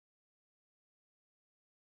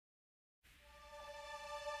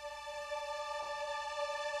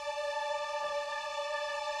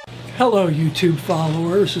Hello YouTube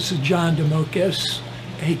followers, this is John Demokis,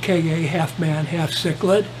 aka Half Man, Half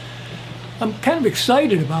Cichlid. I'm kind of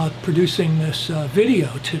excited about producing this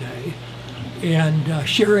video today and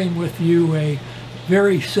sharing with you a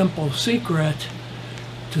very simple secret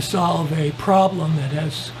to solve a problem that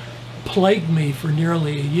has plagued me for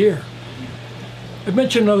nearly a year. I've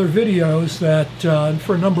mentioned in other videos that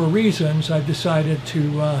for a number of reasons I've decided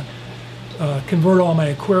to convert all my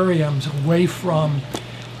aquariums away from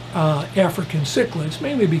African Cichlids,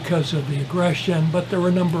 mainly because of the aggression, but there were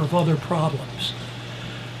a number of other problems.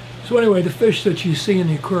 So anyway, the fish that you see in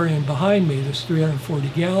the aquarium behind me, this 340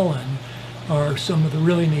 gallon, are some of the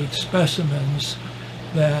really neat specimens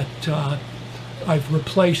that I've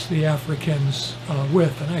replaced the Africans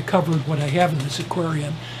with, and I covered what I have in this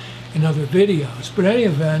aquarium in other videos. But in any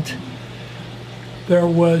event, there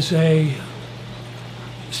was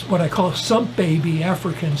what I call sump baby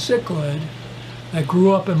African Cichlid that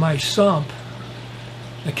grew up in my sump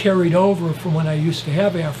that carried over from when I used to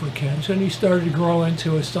have Africans, and he started to grow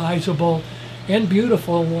into a sizable and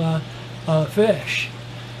beautiful fish.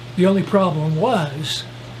 The only problem was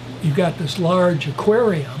you've got this large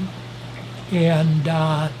aquarium,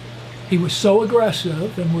 and he was so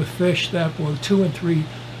aggressive, and with fish that were 2 and 3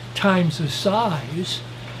 times the size,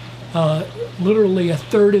 literally a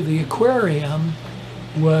third of the aquarium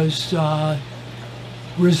was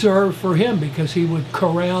reserved for him, because he would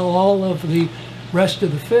corral all of the rest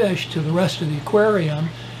of the fish to the rest of the aquarium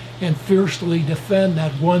and fiercely defend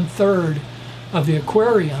that 1/3 of the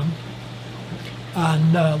aquarium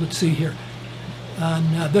on, let's see here, on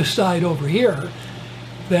this side over here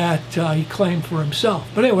that he claimed for himself.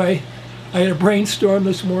 But anyway, I had a brainstorm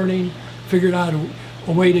this morning, figured out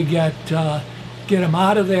a way to get him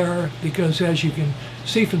out of there, because as you can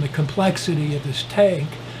see from the complexity of this tank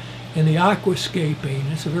and the aquascaping,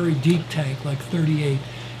 it's a very deep tank, like 38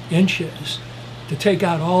 inches, to take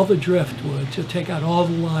out all the driftwood, to take out all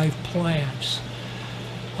the live plants,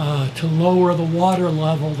 to lower the water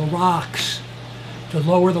level, the rocks, to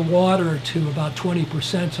lower the water to about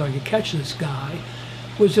 20% so I could catch this guy,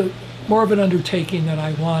 was more of an undertaking that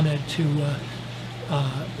I wanted to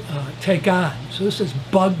take on. So this has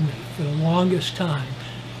bugged me for the longest time.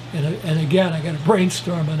 And again, I got to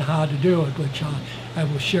brainstorm on how to do it, which I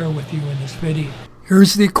will share with you in this video.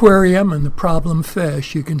 Here's the aquarium and the problem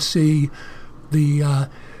fish. You can see the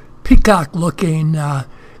peacock-looking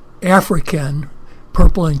African,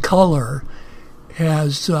 purple in color,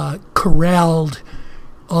 has corralled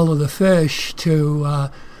all of the fish to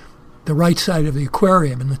the right side of the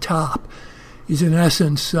aquarium in the top. He's in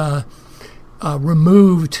essence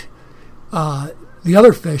removed the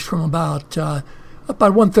other fish from about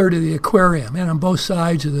 1/3 of the aquarium, and on both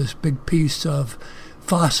sides of this big piece of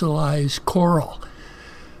fossilized coral.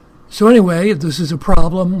 So anyway, this is a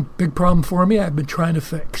problem, big problem for me, I've been trying to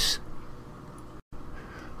fix.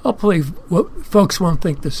 Hopefully folks won't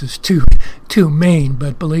think this is too mean,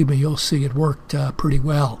 but believe me, you'll see it worked pretty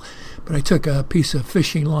well. But I took a piece of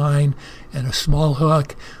fishing line and a small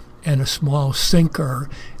hook and a small sinker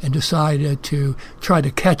and decided to try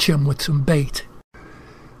to catch him with some bait.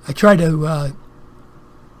 I tried to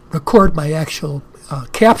record my actual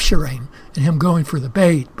capturing and him going for the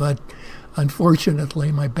bait, but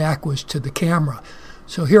unfortunately my back was to the camera.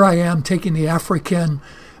 So here I am taking the African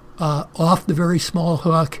off the very small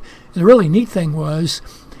hook. And the really neat thing was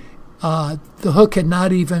the hook had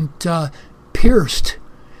not even pierced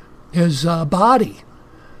his body.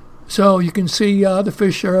 So you can see the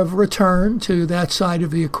fish have returned to that side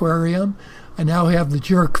of the aquarium. I now have the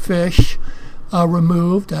jerk fish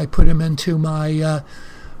removed. I put him into my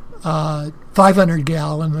 500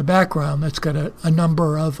 gallon in the background that's got a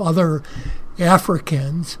number of other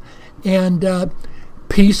Africans, and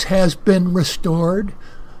peace has been restored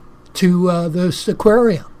to this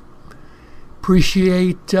aquarium.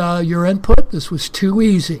 Appreciate your input. This was too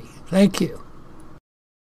easy. Thank you.